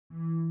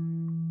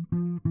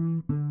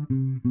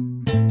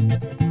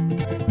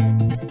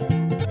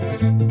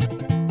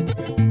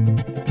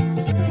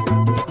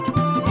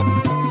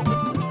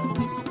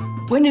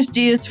Buenos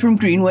dias from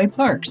Greenway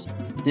Parks.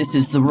 This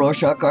is the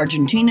Rorschach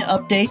Argentina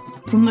update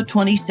from the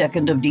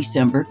 22nd of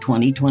December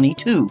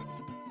 2022.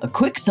 A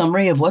quick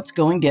summary of what's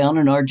going down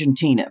in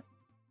Argentina.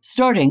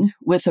 Starting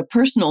with a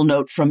personal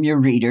note from your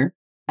reader,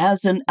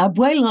 as an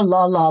abuela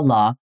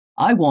la,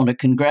 I want to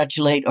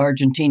congratulate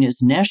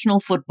Argentina's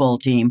national football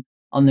team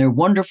on their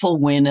wonderful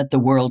win at the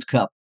World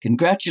Cup.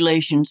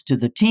 Congratulations to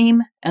the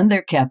team and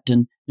their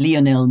captain,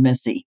 Lionel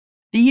Messi.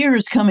 The year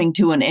is coming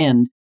to an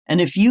end, and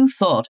if you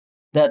thought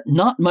that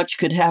not much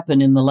could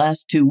happen in the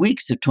last 2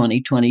 weeks of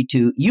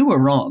 2022, you were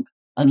wrong.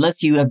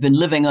 Unless you have been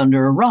living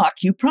under a rock,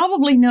 you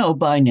probably know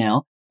by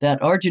now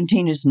that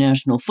Argentina's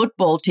national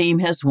football team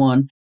has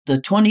won the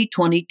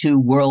 2022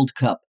 World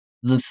Cup,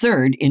 the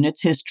third in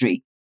its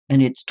history, and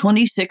its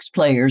 26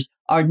 players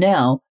are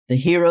now the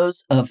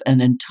heroes of an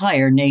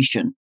entire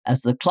nation.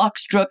 As the clock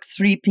struck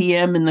 3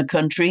 p.m. in the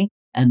country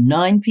and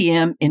 9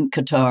 p.m. in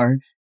Qatar,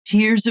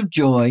 tears of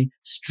joy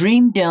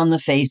streamed down the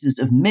faces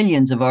of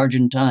millions of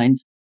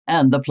Argentines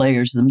and the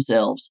players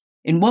themselves.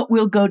 In what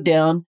will go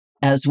down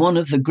as one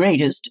of the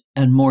greatest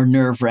and more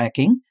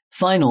nerve-wracking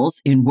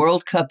finals in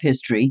World Cup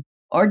history,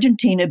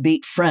 Argentina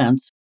beat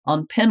France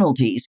on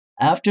penalties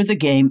after the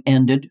game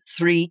ended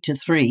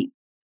 3-3.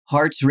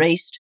 Hearts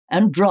raced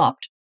and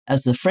dropped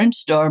as the French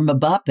star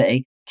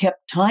Mbappe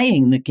kept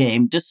tying the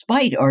game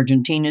despite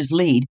Argentina's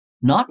lead,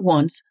 not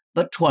once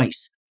but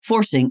twice,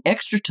 forcing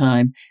extra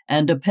time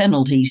and a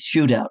penalties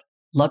shootout.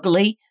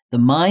 Luckily, the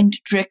mind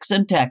tricks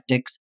and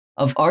tactics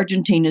of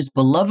Argentina's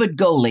beloved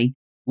goalie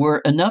were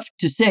enough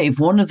to save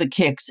one of the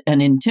kicks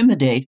and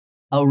intimidate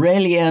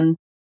Aurélien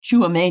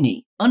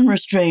Tchouameni.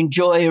 Unrestrained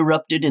joy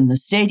erupted in the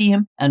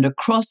stadium and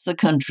across the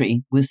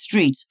country, with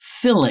streets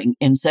filling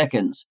in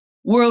seconds.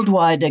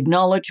 Worldwide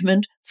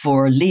acknowledgement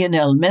for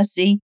Lionel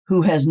Messi,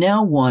 who has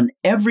now won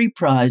every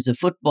prize a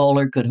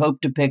footballer could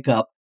hope to pick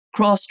up,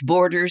 crossed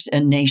borders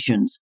and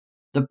nations.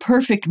 The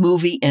perfect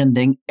movie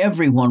ending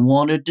everyone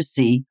wanted to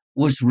see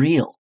was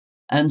real,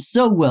 and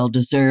so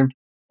well-deserved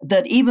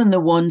that even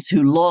the ones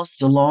who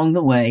lost along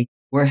the way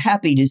were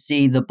happy to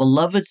see the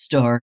beloved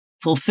star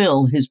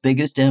fulfill his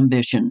biggest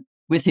ambition.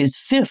 With his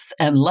fifth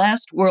and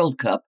last World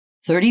Cup,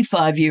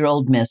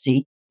 35-year-old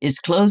Messi is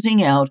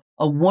closing out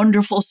a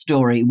wonderful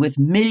story with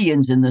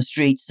millions in the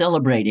streets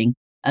celebrating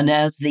and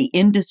as the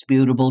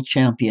indisputable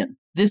champion.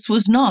 This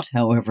was not,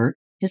 however,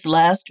 his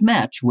last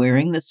match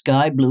wearing the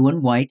sky blue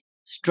and white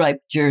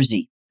striped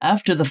jersey.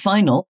 After the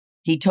final,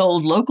 he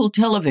told local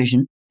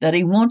television that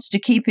he wants to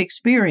keep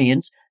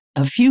experience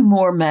a few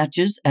more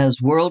matches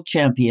as world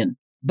champion,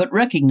 but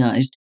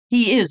recognized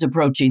he is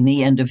approaching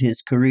the end of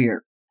his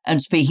career. And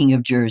speaking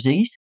of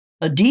jerseys,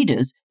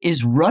 Adidas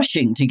is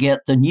rushing to get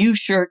the new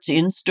shirts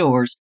in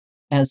stores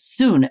as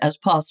soon as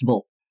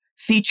possible,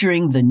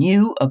 featuring the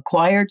new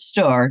acquired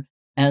star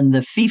and the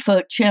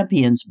FIFA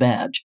Champions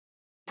badge.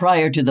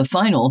 Prior to the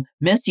final,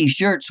 Messi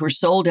shirts were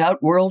sold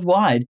out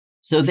worldwide,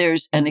 so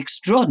there's an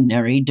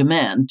extraordinary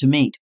demand to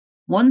meet.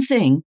 One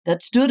thing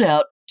that stood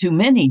out to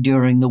many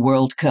during the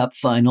World Cup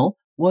final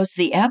was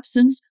the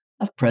absence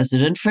of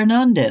President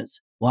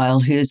Fernandez, while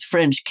his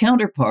French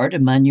counterpart,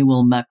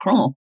 Emmanuel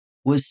Macron,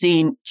 was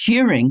seen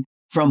cheering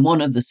from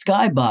one of the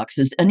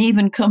skyboxes and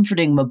even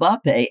comforting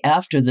Mbappe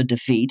after the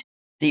defeat.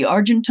 The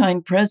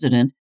Argentine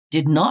president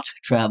did not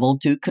travel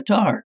to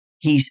Qatar.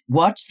 He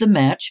watched the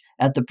match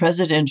at the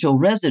presidential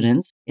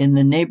residence in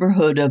the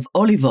neighborhood of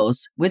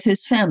Olivos with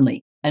his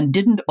family and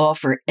didn't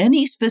offer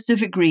any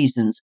specific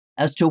reasons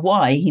as to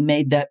why he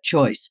made that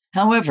choice.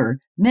 However,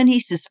 many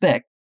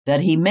suspect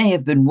that he may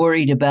have been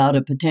worried about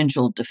a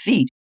potential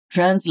defeat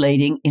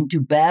translating into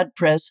bad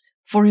press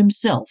for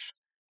himself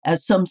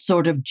as some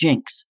sort of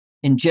jinx.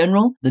 In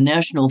general, the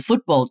national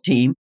football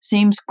team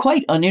seems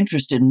quite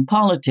uninterested in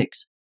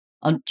politics.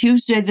 On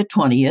Tuesday the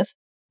 20th,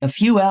 a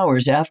few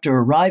hours after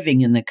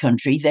arriving in the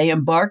country, they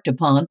embarked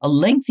upon a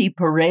lengthy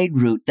parade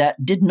route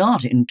that did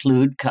not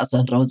include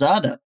Casa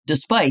Rosada,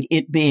 despite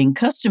it being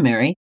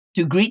customary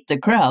to greet the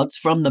crowds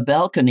from the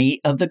balcony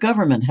of the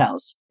government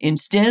house.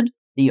 Instead,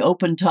 the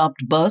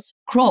open-topped bus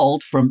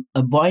crawled from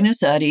a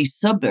Buenos Aires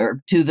suburb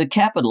to the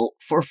capital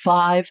for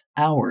 5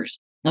 hours,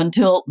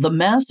 until the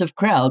massive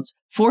crowds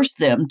forced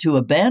them to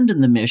abandon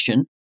the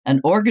mission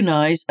and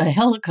organize a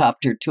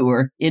helicopter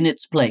tour in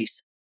its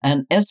place.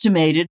 An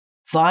estimated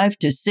 5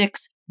 to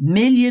 6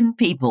 million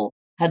people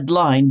had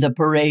lined the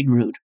parade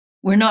route.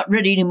 We're not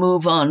ready to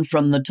move on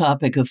from the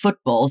topic of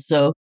football,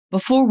 so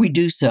before we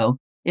do so,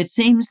 it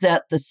seems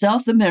that the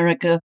South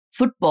America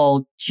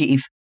football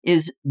chief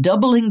is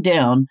doubling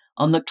down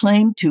on the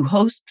claim to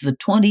host the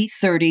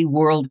 2030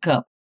 World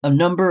Cup. A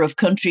number of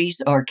countries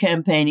are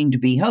campaigning to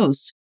be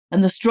hosts,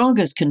 and the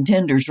strongest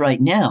contenders right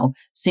now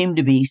seem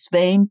to be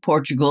Spain,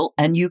 Portugal,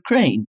 and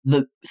Ukraine,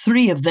 the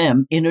three of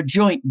them in a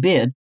joint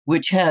bid,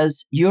 which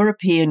has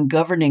European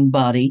governing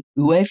body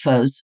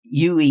UEFA's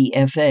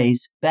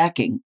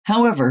backing.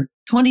 However,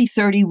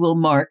 2030 will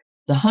mark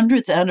the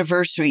 100th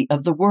anniversary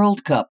of the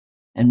World Cup,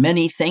 and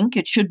many think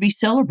it should be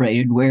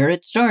celebrated where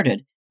it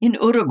started, in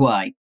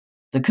Uruguay.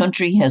 The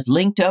country has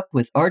linked up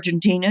with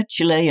Argentina,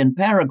 Chile, and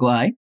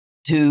Paraguay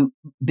to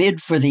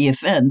bid for the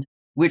event,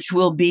 which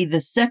will be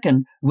the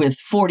second with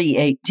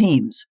 48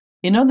 teams.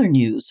 In other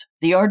news,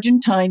 the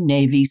Argentine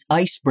Navy's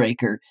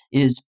icebreaker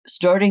is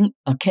starting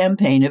a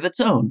campaign of its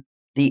own.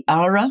 The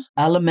ARA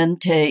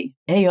Almirante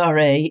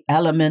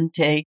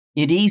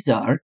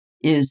Irizar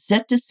is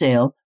set to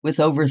sail with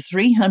over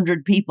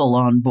 300 people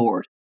on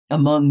board,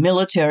 among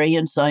military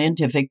and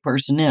scientific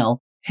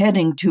personnel,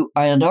 heading to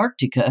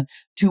Antarctica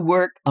to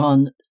work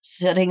on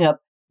setting up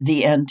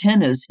the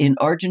antennas in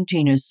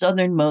Argentina's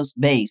southernmost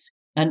base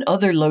and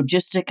other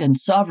logistic and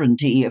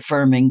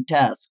sovereignty-affirming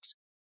tasks.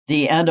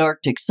 The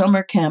Antarctic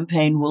summer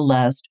campaign will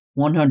last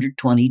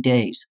 120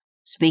 days.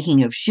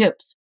 Speaking of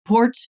ships,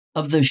 ports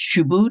of the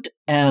Chubut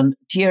and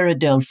Tierra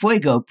del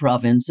Fuego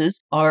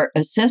provinces are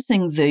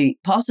assessing the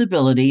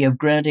possibility of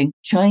granting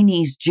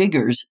Chinese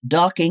jiggers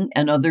docking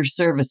and other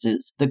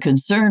services. The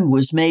concern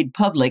was made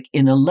public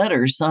in a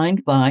letter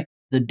signed by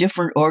the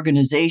different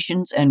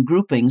organizations and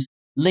groupings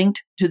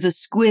linked to the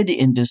squid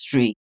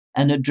industry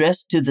and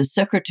addressed to the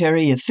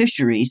Secretary of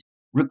Fisheries,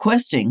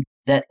 requesting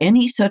that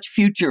any such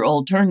future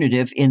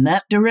alternative in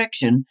that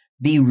direction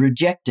be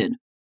rejected.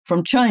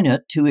 From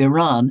China to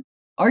Iran,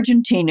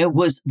 Argentina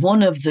was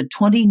one of the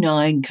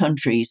 29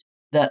 countries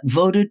that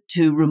voted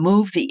to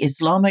remove the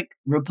Islamic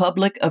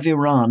Republic of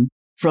Iran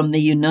from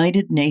the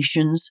United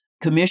Nations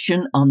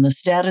Commission on the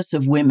Status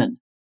of Women.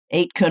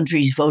 8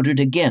 countries voted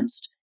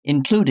against,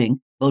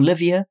 including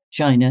Bolivia,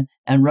 China,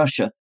 and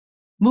Russia.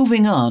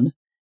 Moving on,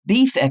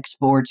 beef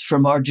exports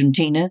from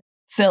Argentina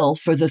fell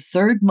for the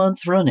third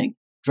month running,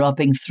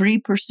 dropping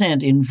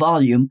 3% in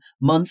volume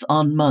month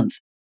on month.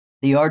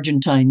 The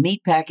Argentine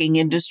meatpacking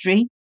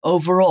industry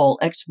overall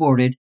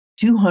exported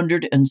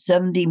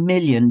 $270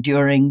 million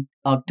during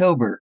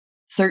October,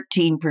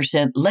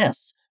 13%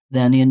 less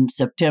than in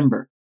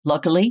September.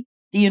 Luckily,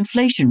 the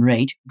inflation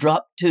rate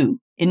dropped too.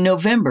 In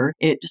November,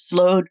 it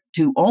slowed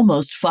to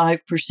almost 5%,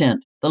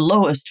 the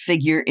lowest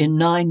figure in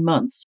 9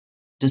 months.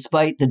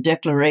 Despite the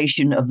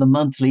declaration of the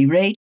monthly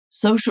rate,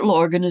 social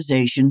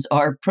organizations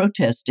are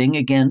protesting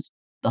against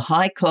the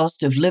high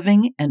cost of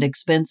living and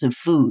expensive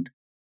food.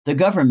 The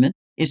government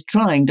is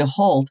trying to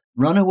halt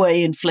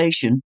runaway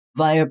inflation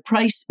via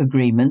price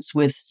agreements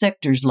with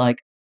sectors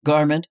like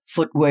garment,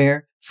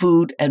 footwear,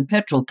 food, and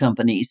petrol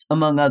companies,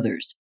 among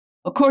others.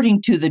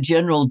 According to the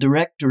General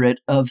Directorate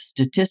of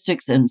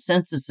Statistics and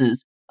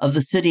Censuses of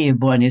the city of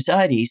Buenos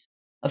Aires,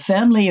 a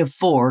family of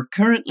 4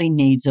 currently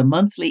needs a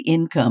monthly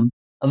income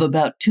of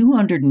about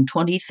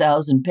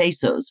 220,000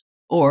 pesos,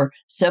 or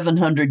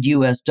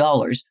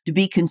 $700 to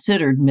be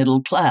considered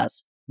middle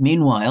class.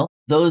 Meanwhile,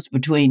 those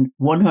between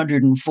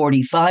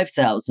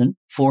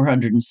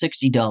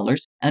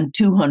 $145,460 and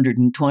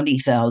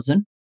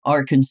 $220,000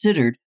 are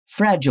considered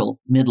fragile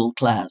middle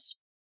class.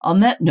 On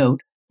that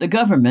note, the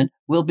government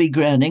will be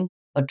granting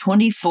a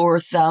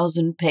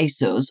 24,000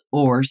 pesos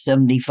or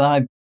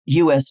 $75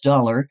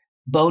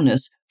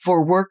 bonus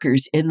for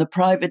workers in the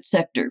private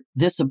sector.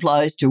 This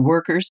applies to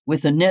workers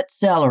with a net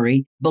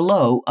salary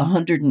below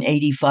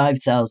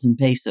 185,000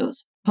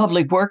 pesos.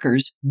 Public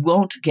workers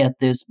won't get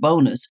this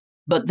bonus,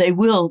 but they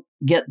will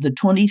get the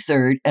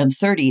 23rd and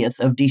 30th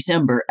of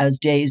December as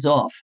days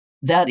off.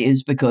 That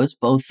is because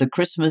both the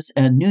Christmas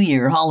and New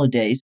Year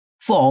holidays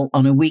fall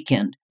on a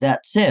weekend.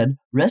 That said,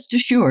 rest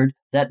assured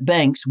that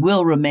banks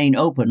will remain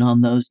open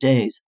on those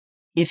days.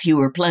 If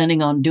you are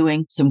planning on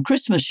doing some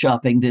Christmas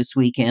shopping this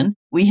weekend,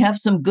 we have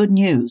some good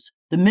news.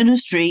 The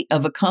Ministry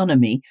of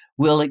Economy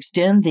will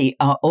extend the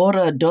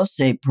Ahorra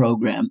 12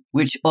 program,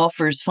 which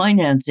offers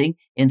financing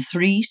in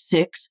 3,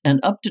 6, and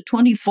up to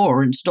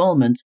 24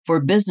 installments for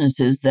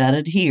businesses that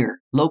adhere.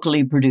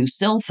 Locally produced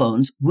cell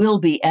phones will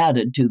be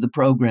added to the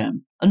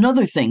program.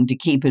 Another thing to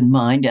keep in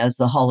mind as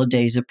the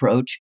holidays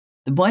approach,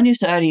 the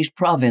Buenos Aires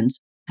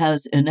province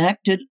has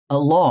enacted a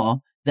law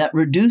that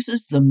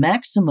reduces the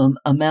maximum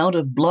amount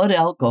of blood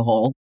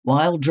alcohol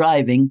while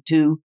driving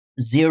to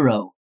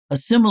 0. A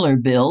similar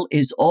bill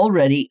is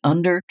already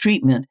under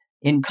treatment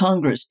in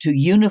Congress to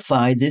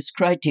unify this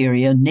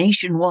criteria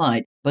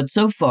nationwide, but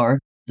so far,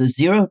 the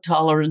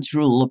zero-tolerance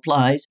rule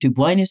applies to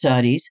Buenos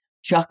Aires,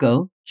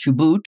 Chaco,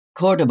 Chubut,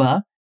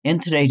 Córdoba,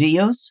 Entre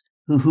Rios,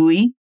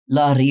 Jujuy,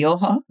 La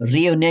Rioja,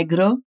 Rio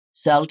Negro,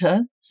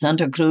 Salta,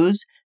 Santa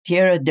Cruz,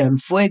 Tierra del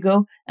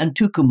Fuego, and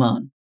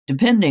Tucumán.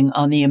 Depending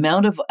on the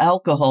amount of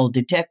alcohol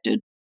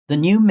detected, the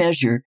new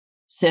measure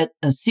set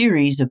a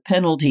series of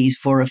penalties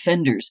for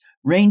offenders,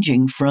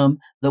 ranging from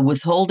the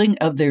withholding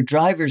of their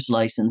driver's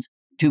license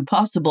to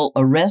possible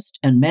arrest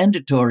and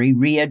mandatory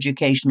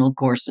re-educational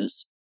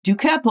courses. To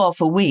cap off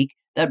a week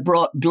that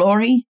brought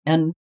glory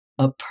and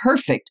a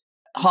perfect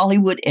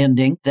Hollywood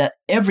ending that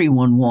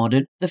everyone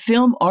wanted, the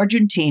film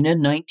Argentina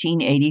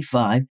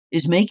 1985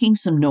 is making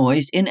some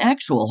noise in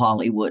actual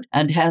Hollywood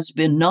and has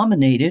been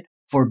nominated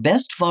for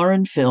Best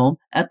Foreign Film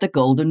at the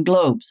Golden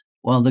Globes.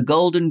 While the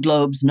Golden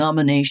Globes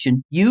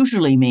nomination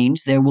usually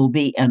means there will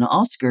be an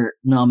Oscar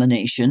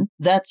nomination,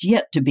 that's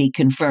yet to be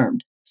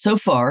confirmed. So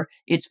far,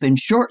 it's been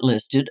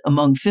shortlisted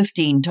among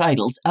 15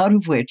 titles, out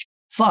of which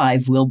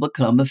 5 will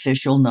become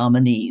official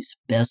nominees.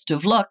 Best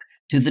of luck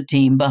to the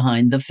team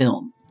behind the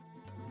film.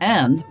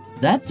 And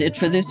that's it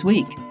for this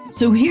week.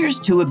 So here's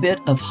to a bit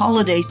of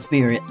holiday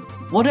spirit,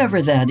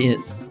 whatever that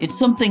is. It's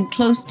something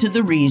close to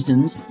the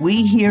reasons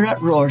we here at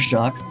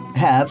Rorschach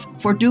have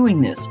for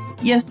doing this.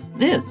 Yes,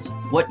 this,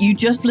 what you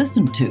just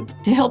listened to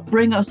help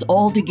bring us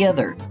all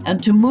together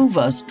and to move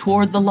us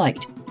toward the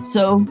light.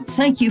 So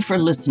thank you for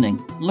listening,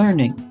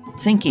 learning,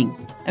 thinking,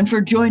 and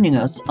for joining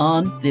us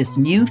on this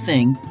new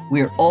thing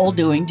we're all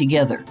doing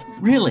together.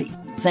 Really,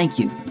 thank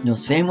you.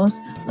 Nos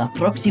vemos la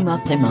próxima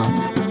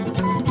semana.